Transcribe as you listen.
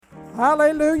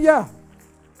Hallelujah.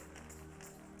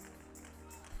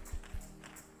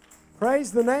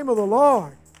 Praise the name of the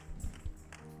Lord.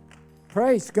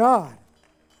 Praise God.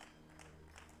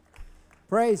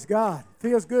 Praise God.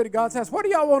 Feels good at God's house. What do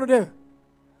y'all want to do?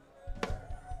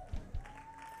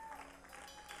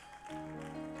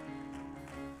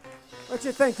 What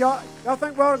you think? Y'all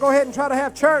think we ought to go ahead and try to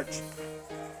have church?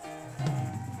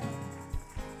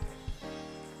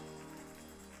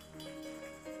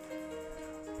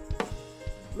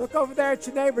 Look over there at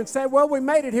your neighbor and say, well, we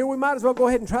made it here. We might as well go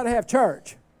ahead and try to have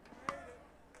church.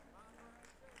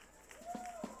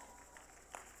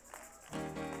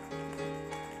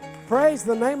 Praise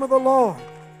the name of the Lord.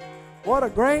 What a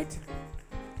great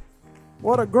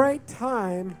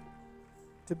time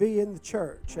to be in the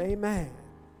church. Amen.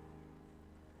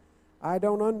 I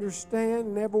don't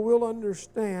understand, never will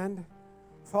understand,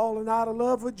 falling out of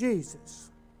love with Jesus.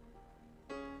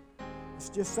 It's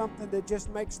just something that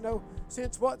just makes no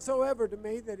sense whatsoever to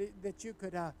me that you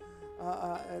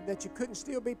couldn't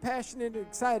still be passionate and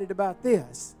excited about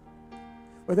this.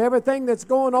 With everything that's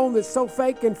going on that's so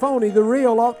fake and phony, the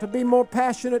real ought to be more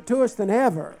passionate to us than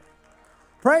ever.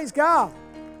 Praise God.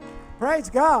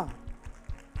 Praise God.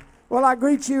 Well, I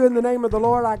greet you in the name of the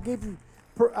Lord. I give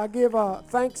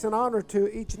thanks and honor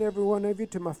to each and every one of you,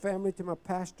 to my family, to my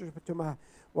pastor, to my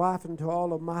wife, and to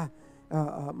all of my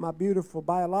beautiful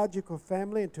biological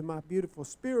family, and to my beautiful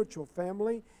spiritual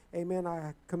family. Amen.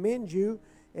 I commend you.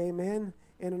 Amen.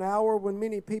 In an hour when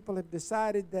many people have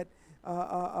decided that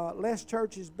less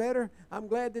church is better, I'm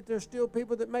glad that there's still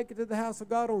people that make it to the house of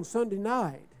God on Sunday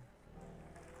night.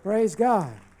 Praise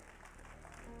God.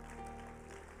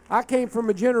 I came from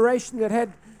a generation that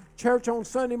had church on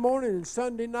Sunday morning and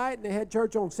Sunday night, and they had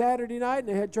church on Saturday night, and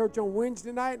they had church on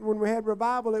Wednesday night, and when we had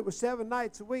revival, it was 7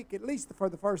 nights a week, at least for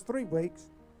the first 3 weeks.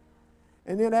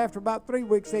 And then after about 3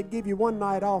 weeks, they'd give you one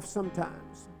night off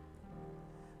sometimes.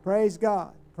 Praise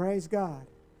God. Praise God.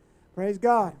 Praise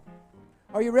God.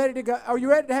 Are you ready to go? Are you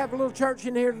ready to have a little church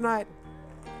in here tonight?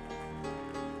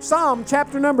 Psalm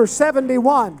chapter number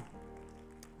 71.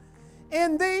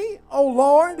 In thee, O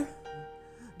Lord,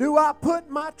 do I put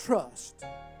my trust.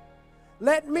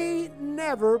 Let me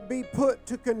never be put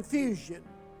to confusion.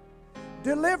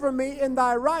 Deliver me in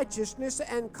thy righteousness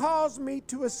and cause me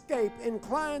to escape.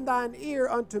 Incline thine ear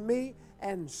unto me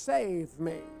and save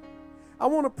me. I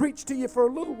want to preach to you for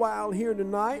a little while here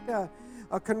tonight.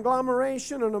 A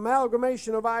conglomeration, an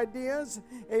amalgamation of ideas.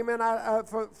 Amen.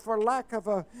 For lack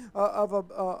of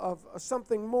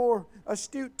something more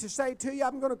astute to say to you,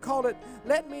 I'm going to call it,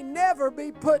 let me never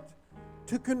be put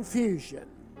to confusion.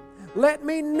 Let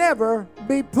me never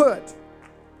be put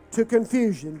to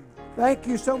confusion. Thank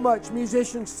you so much,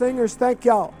 musicians, singers. Thank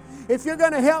y'all. If you're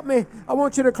going to help me, I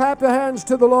want you to clap your hands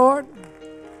to the Lord.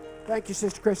 Thank you,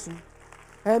 Sister Kristen.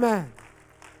 Amen.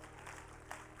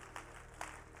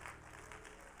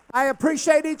 I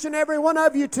appreciate each and every one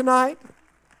of you tonight.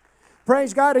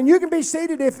 Praise God. And you can be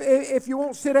seated if you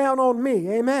won't sit down on me.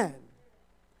 Amen.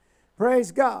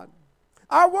 Praise God.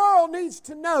 Our world needs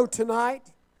to know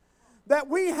tonight that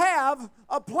we have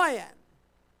a plan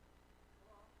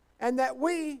and that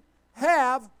we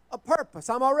have a purpose.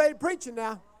 I'm already preaching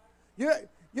now.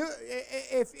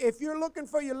 If you're looking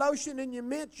for your lotion and your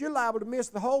mint, you're liable to miss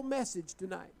the whole message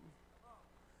tonight.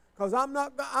 Because I'm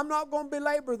not going to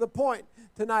belabor the point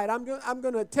tonight. I'm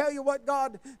going to tell you what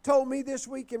God told me this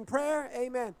week in prayer.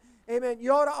 Amen. Amen.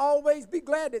 You ought to always be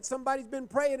glad that somebody's been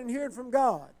praying and hearing from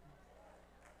God.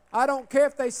 I don't care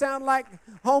if they sound like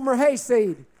Homer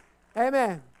Hayseed.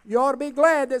 Amen. You ought to be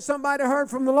glad that somebody heard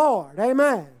from the Lord.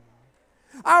 Amen.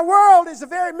 Our world is a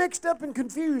very mixed up and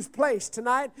confused place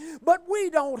tonight, but we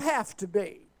don't have to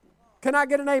be. Can I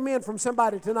get an amen from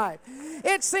somebody tonight?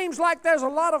 It seems like there's a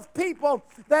lot of people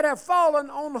that have fallen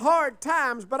on hard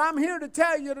times, but I'm here to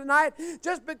tell you tonight,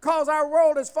 just because our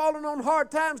world has fallen on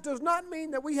hard times does not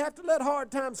mean that we have to let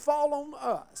hard times fall on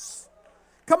us.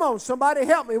 Come on, somebody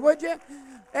help me, would you?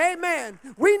 Amen.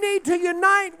 We need to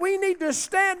unite. We need to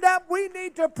stand up. We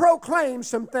need to proclaim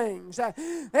some things.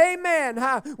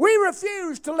 Amen. We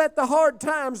refuse to let the hard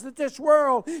times that this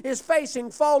world is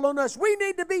facing fall on us. We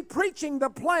need to be preaching the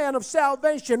plan of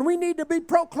salvation. We need to be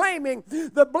proclaiming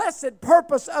the blessed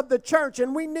purpose of the church,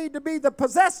 and we need to be the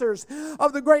possessors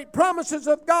of the great promises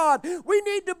of God. We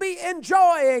need to be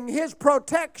enjoying His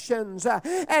protections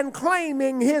and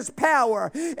claiming His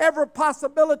power. Every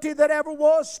possibility that ever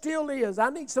was still is. I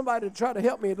need somebody to try to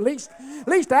help me at least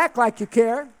act like you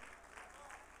care.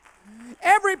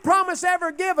 Every promise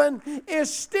ever given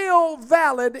is still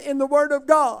valid in the Word of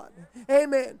God.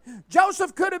 Amen.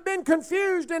 Joseph could have been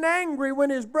confused and angry when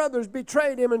his brothers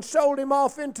betrayed him and sold him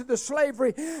off into the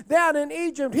slavery down in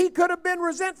Egypt. He could have been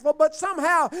resentful, but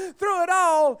somehow through it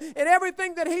all and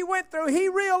everything that he went through, he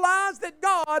realized that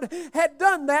God had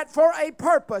done that for a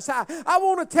purpose. I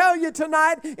want to tell you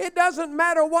tonight, it doesn't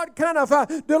matter what kind of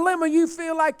dilemma you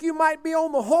feel like you might be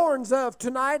on the horns of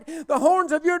tonight. The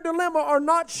horns of your dilemma are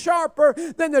not sharper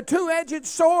than the two-edged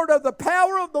sword of the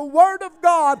power of the Word of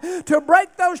God to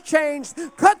break those chains,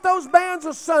 cut those bands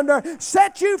asunder,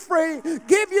 set you free,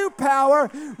 give you power,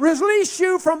 release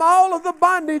you from all of the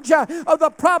bondage of the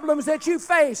problems that you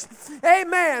face.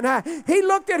 Amen. He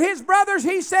looked at his brothers.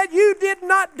 He said, you did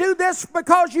not do this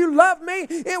because you love me.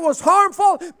 It was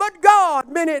harmful, but God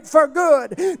meant it for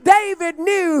good. David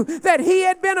knew that he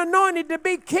had been anointed to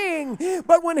be king,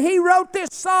 but when he wrote this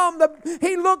psalm,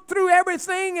 he looked through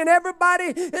everything and everybody.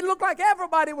 It looked like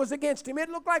everybody was against him. It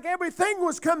looked like everything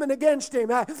was coming against him.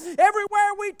 Everywhere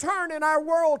we turn in our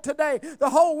world today, the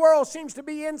whole world seems to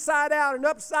be inside out and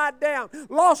upside down,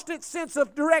 lost its sense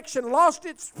of direction, lost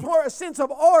its sense of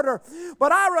order.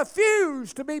 But I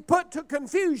refuse to be put to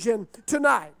confusion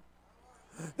tonight.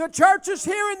 The church is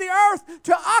here in the earth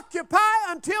to occupy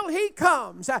until He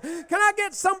comes. Can I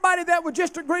get somebody that would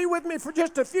just agree with me for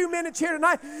just a few minutes here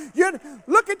tonight? You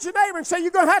look at your neighbor and say,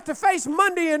 you're going to have to face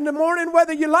Monday in the morning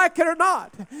whether you like it or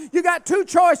not. You got two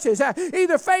choices.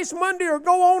 Either face Monday or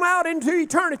go on out into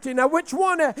eternity. Now,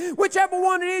 whichever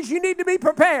one it is, you need to be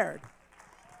prepared.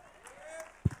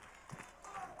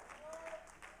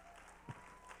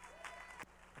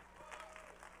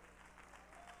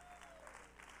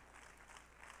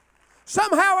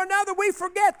 Somehow or another, we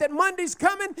forget that Monday's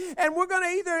coming, and we're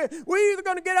either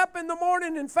going to get up in the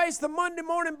morning and face the Monday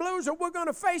morning blues, or we're going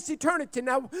to face eternity.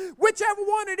 Now, whichever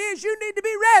one it is, you need to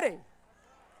be ready.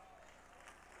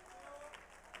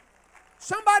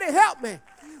 Somebody help me.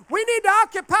 We need to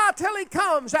occupy till He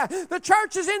comes. The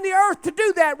church is in the earth to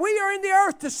do that. We are in the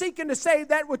earth to seek and to save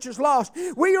that which is lost.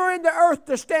 We are in the earth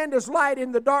to stand as light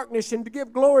in the darkness and to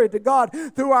give glory to God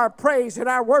through our praise and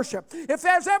our worship. If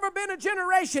there's ever been a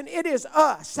generation, it is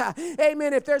us.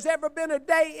 Amen. If there's ever been a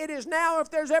day, it is now.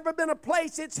 If there's ever been a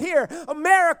place, it's here.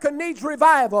 America needs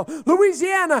revival.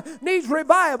 Louisiana needs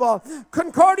revival.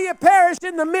 Concordia Parish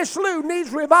in the Miss Lou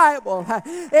needs revival.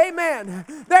 Amen.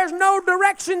 There's no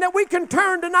direction that we can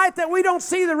turn tonight that we don't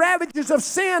see the ravages of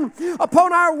sin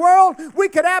upon our world. We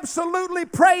could absolutely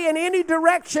pray in any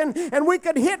direction, and we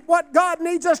could hit what God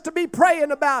needs us to be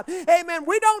praying about. Amen.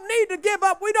 We don't need to give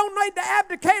up. We don't need to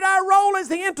abdicate our role as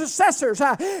the intercessors.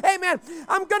 Amen.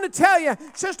 I'm going to tell you,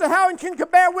 Sister Howington can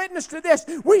bear witness to this.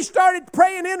 We started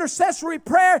praying intercessory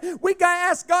prayer. We got to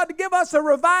ask God to give us a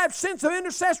revived sense of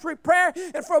intercessory prayer,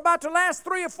 and for about the last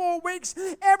 3 or 4 weeks,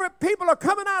 people are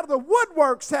coming out of the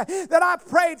woodworks that I've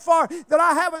prayed for, that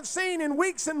I haven't seen in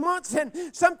weeks and months and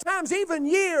sometimes even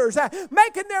years,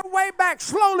 making their way back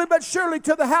slowly but surely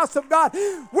to the house of God.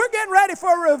 We're getting ready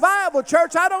for a revival,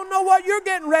 church. I don't know what you're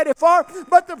getting ready for,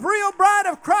 but the real bride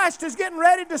of Christ is getting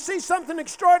ready to see something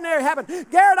extraordinary happen.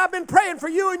 Garrett, I've been praying for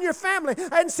you and your family.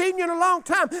 I hadn't seen you in a long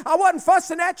time. I wasn't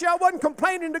fussing at you. I wasn't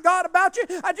complaining to God about you.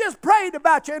 I just prayed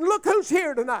about you, and look who's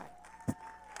here tonight.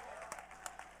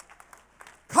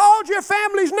 Called your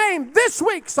family's name this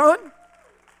week, son.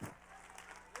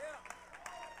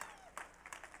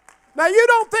 Now, you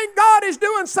don't think God is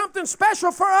doing something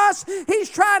special for us? He's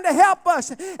trying to help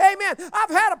us. Amen. I've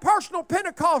had a personal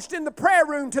Pentecost in the prayer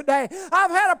room today.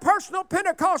 I've had a personal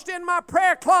Pentecost in my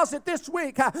prayer closet this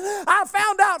week. I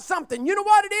found out something. You know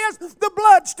what it is? The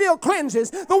blood still cleanses.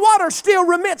 The water still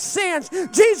remits sins.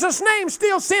 Jesus' name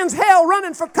still sends hell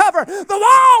running for cover. The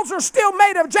walls are still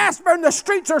made of jasper, and the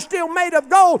streets are still made of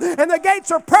gold, and the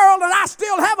gates are pearl, and I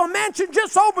still have a mansion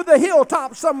just over the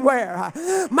hilltop somewhere.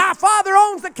 My Father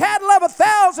owns the cattle of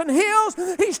 1,000 hills.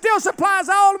 He still supplies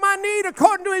all of my need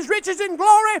according to His riches in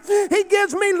glory. He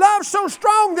gives me love so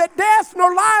strong that death,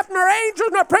 nor life, nor angels,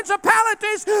 nor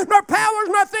principalities, nor powers,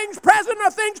 nor things present,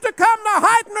 nor things to come, nor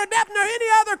height, nor depth, nor any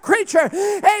other creature,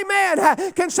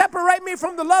 amen, can separate me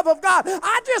from the love of God.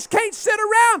 I just can't sit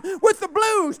around with the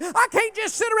blues. I can't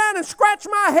just sit around and scratch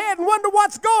my head and wonder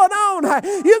what's going on.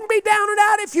 You can be down and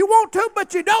out if you want to,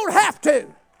 but you don't have to.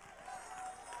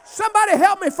 Somebody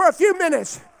help me for a few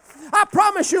minutes. I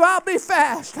promise you I'll be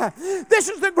fast. This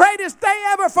is the greatest day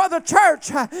ever for the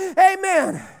church.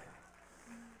 Amen.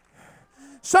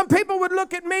 Some people would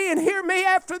look at me and hear me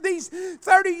after these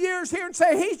 30 years here and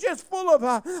say, he's just full of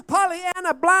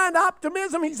Pollyanna blind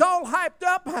optimism. He's all hyped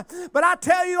up. But I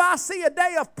tell you, I see a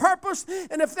day of purpose.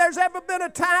 And if there's ever been a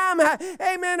time,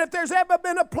 amen, if there's ever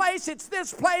been a place, it's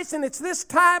this place and it's this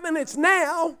time and it's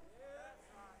now.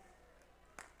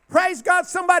 Praise God.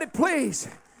 Somebody please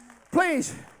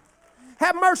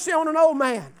have mercy on an old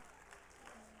man.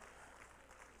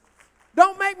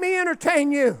 Don't make me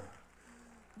entertain you.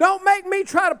 Don't make me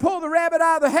try to pull the rabbit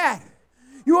out of the hat.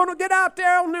 You want to get out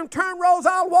there on them turn rolls,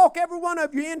 I'll walk every one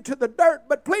of you into the dirt,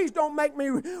 but please don't make me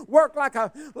work like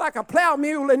a plow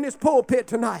mule in this pulpit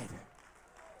tonight.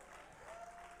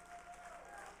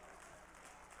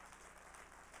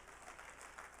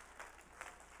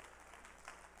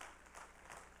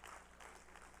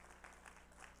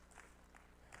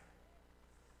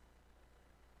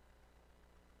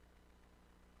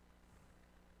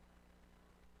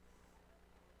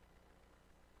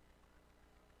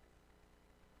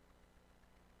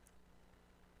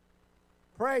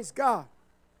 Praise God.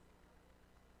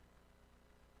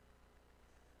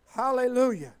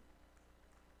 Hallelujah.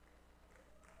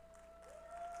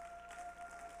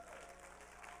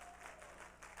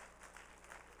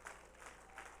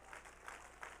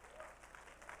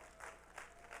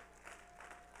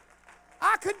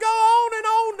 I could go on and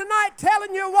on tonight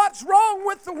telling you what's wrong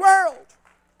with the world.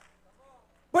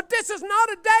 But this is not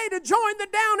a day to join the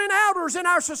down and outers in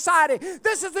our society.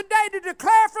 This is a day to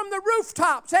declare from the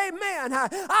rooftops, amen.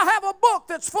 I have a book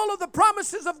that's full of the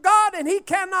promises of God, and He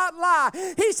cannot lie.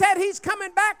 He said He's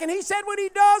coming back, and He said when He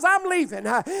does, I'm leaving.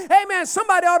 Amen.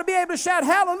 Somebody ought to be able to shout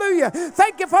hallelujah.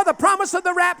 Thank you for the promise of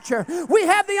the rapture. We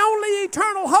have the only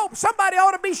eternal hope. Somebody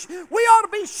ought to be, we ought to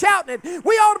be shouting it.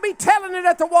 We ought to be telling it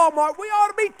at the Walmart. We ought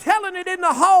to be telling it in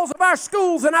the halls of our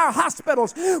schools and our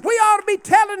hospitals. We ought to be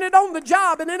telling it on the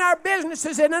job and in our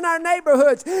businesses and in our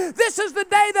neighborhoods. This is the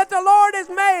day that the Lord has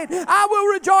made. I will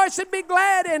rejoice and be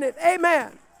glad in it.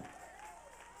 Amen.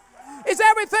 Is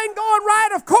everything going right?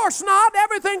 Of course not.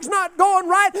 Everything's not going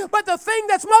right. But the thing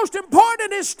that's most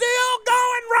important is still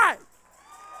going right.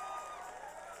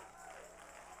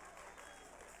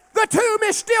 The tomb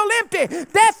is still empty.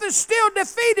 Death is still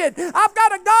defeated. I've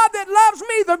got a God that loves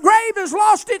me. The grave has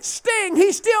lost its sting.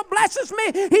 He still blesses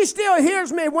me. He still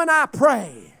hears me when I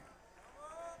pray.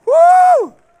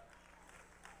 Woo!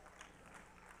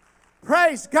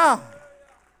 Praise God.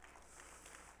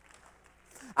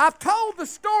 I've told the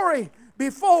story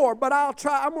before, but I'm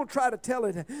going to try to tell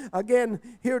it again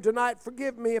here tonight.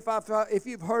 Forgive me if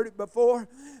you've heard it before.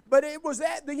 But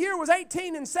the year was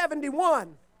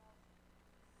 1871.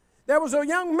 There was a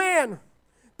young man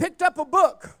picked up a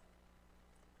book.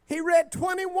 He read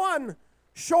 21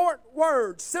 short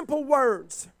words, simple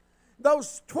words.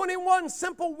 Those 21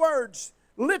 simple words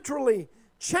literally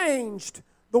changed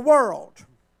the world.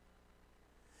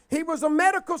 He was a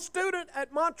medical student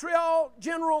at Montreal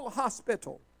General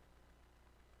Hospital.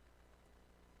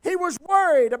 He was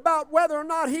worried about whether or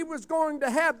not he was going to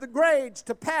have the grades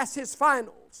to pass his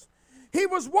finals. He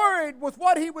was worried with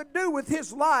what he would do with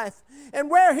his life and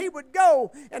where he would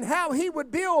go and how he would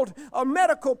build a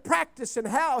medical practice and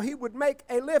how he would make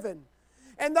a living.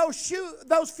 And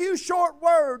those few short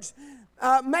words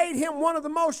made him one of the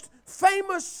most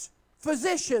famous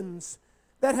physicians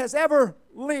that has ever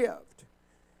lived.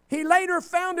 He later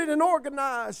founded and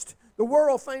organized the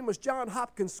world-famous Johns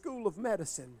Hopkins School of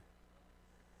Medicine.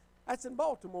 That's in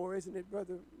Baltimore, isn't it,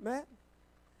 Brother Matt?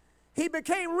 He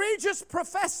became Regius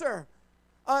Professor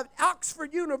of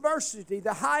Oxford University,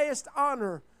 the highest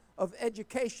honor of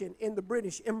education in the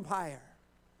British Empire.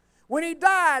 When he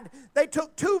died, they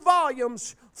took 2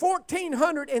 volumes,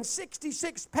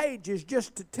 1,466 pages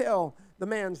just to tell the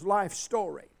man's life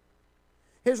story.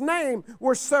 His name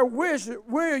was Sir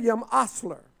William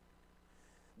Osler.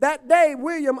 That day,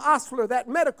 William Osler, that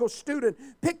medical student,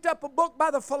 picked up a book by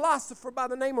the philosopher by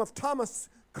the name of Thomas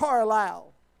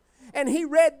Carlyle. And he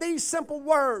read these simple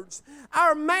words: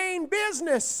 our main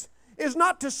business is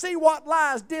not to see what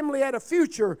lies dimly at a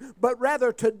future, but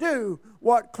rather to do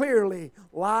what clearly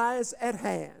lies at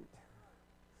hand.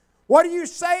 What are you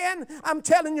saying? I'm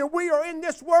telling you, we are in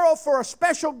this world for a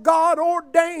special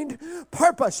God-ordained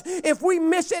purpose. If we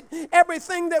miss it,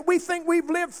 everything that we think we've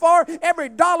lived for, every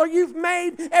dollar you've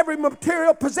made, every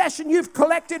material possession you've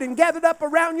collected and gathered up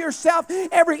around yourself,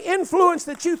 every influence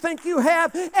that you think you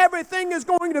have, everything is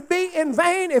going to be in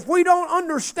vain if we don't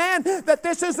understand that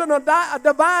this isn't a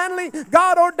divinely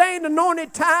God-ordained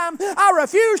anointed time. I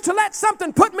refuse to let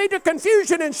something put me to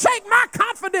confusion and shake my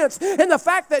confidence in the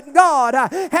fact that God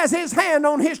has His hand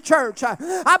on His church.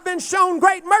 I've been shown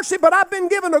great mercy, but I've been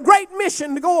given a great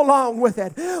mission to go along with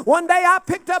it. One day I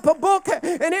picked up a book,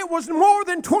 and it was more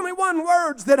than 21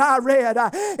 words that I read.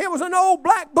 It was an old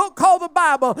black book called the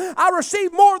Bible. I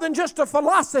received more than just a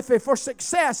philosophy for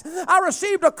success. I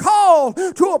received a call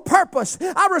to a purpose.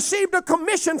 I received a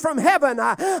commission from heaven.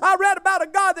 I read about a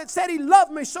God that said He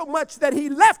loved me so much that He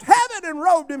left heaven and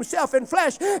robed Himself in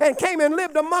flesh and came and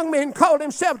lived among me and called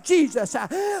Himself Jesus.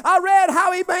 I read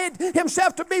how He made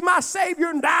Himself to be my Savior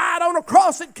and died on a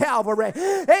cross at Calvary.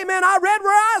 Amen. I read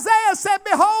where Isaiah said,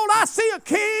 behold, I see a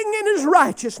king in His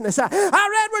righteousness. I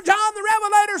read where John the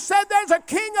Revelator said there's a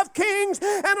King of kings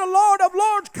and a Lord of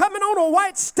lords coming on a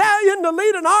white stallion to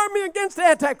lead an army against the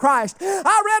Antichrist.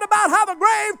 I read about how the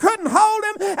grave couldn't hold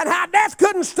Him and how death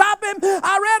couldn't stop Him.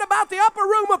 I read about the upper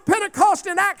room of Pentecost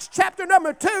in Acts chapter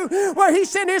number 2, where He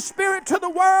sent His Spirit to the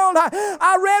world.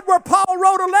 I read where Paul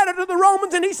wrote a letter to the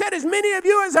Romans, and he said, as many of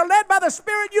you as are led by the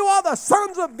Spirit, you are the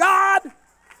sons of God.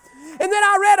 And then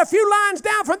I read a few lines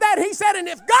down from that. He said, and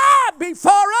if God be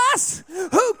for us,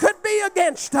 who could be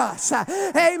against us?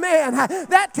 Amen.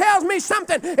 That tells me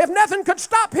something. If nothing could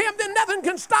stop Him, then nothing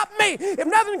can stop me. If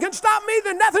nothing can stop me,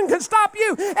 then nothing can stop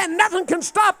you. And nothing can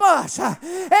stop us.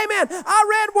 Amen. I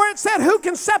read where it said, who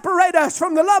can separate us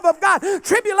from the love of God?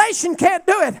 Tribulation can't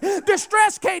do it.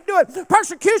 Distress can't do it.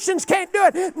 Persecutions can't do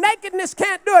it. Nakedness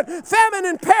can't do it. Famine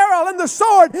and peril and the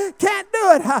sword can't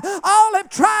do it. All have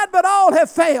tried, but all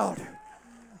have failed.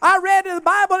 I read in the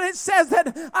Bible, and it says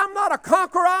that I'm not a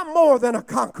conqueror, I'm more than a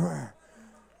conqueror.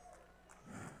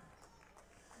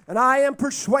 And I am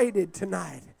persuaded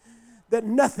tonight that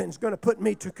nothing's going to put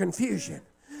me to confusion.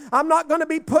 I'm not going to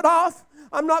be put off.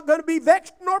 I'm not going to be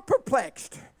vexed nor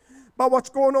perplexed by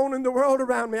what's going on in the world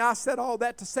around me. I said all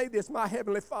that to say this. My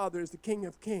Heavenly Father is the King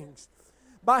of kings.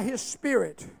 By His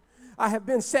Spirit, I have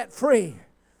been set free.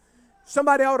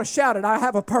 Somebody ought to shout it, I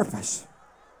have a purpose.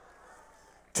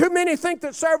 Too many think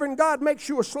that serving God makes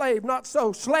you a slave. Not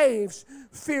so. Slaves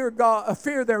fear God,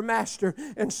 fear their master,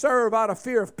 and serve out of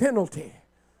fear of penalty.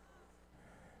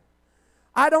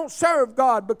 I don't serve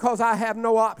God because I have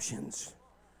no options.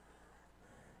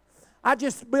 I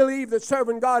just believe that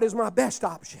serving God is my best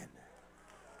option.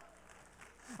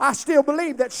 I still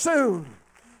believe that soon,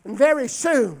 and very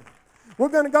soon, we're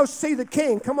going to go see the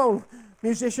King. Come on,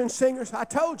 musicians, singers. I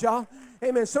told y'all,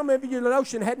 amen, some of you, the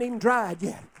lotion hadn't even dried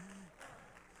yet.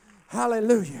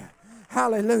 Hallelujah.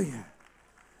 Hallelujah.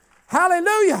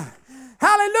 Hallelujah.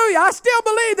 Hallelujah. I still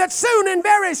believe that soon and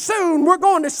very soon we're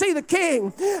going to see the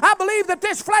King. I believe that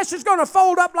this flesh is going to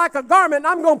fold up like a garment and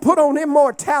I'm going to put on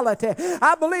immortality.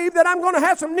 I believe that I'm going to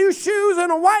have some new shoes and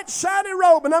a white shiny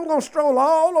robe and I'm going to stroll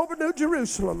all over New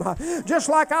Jerusalem just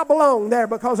like I belong there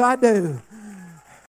because I do.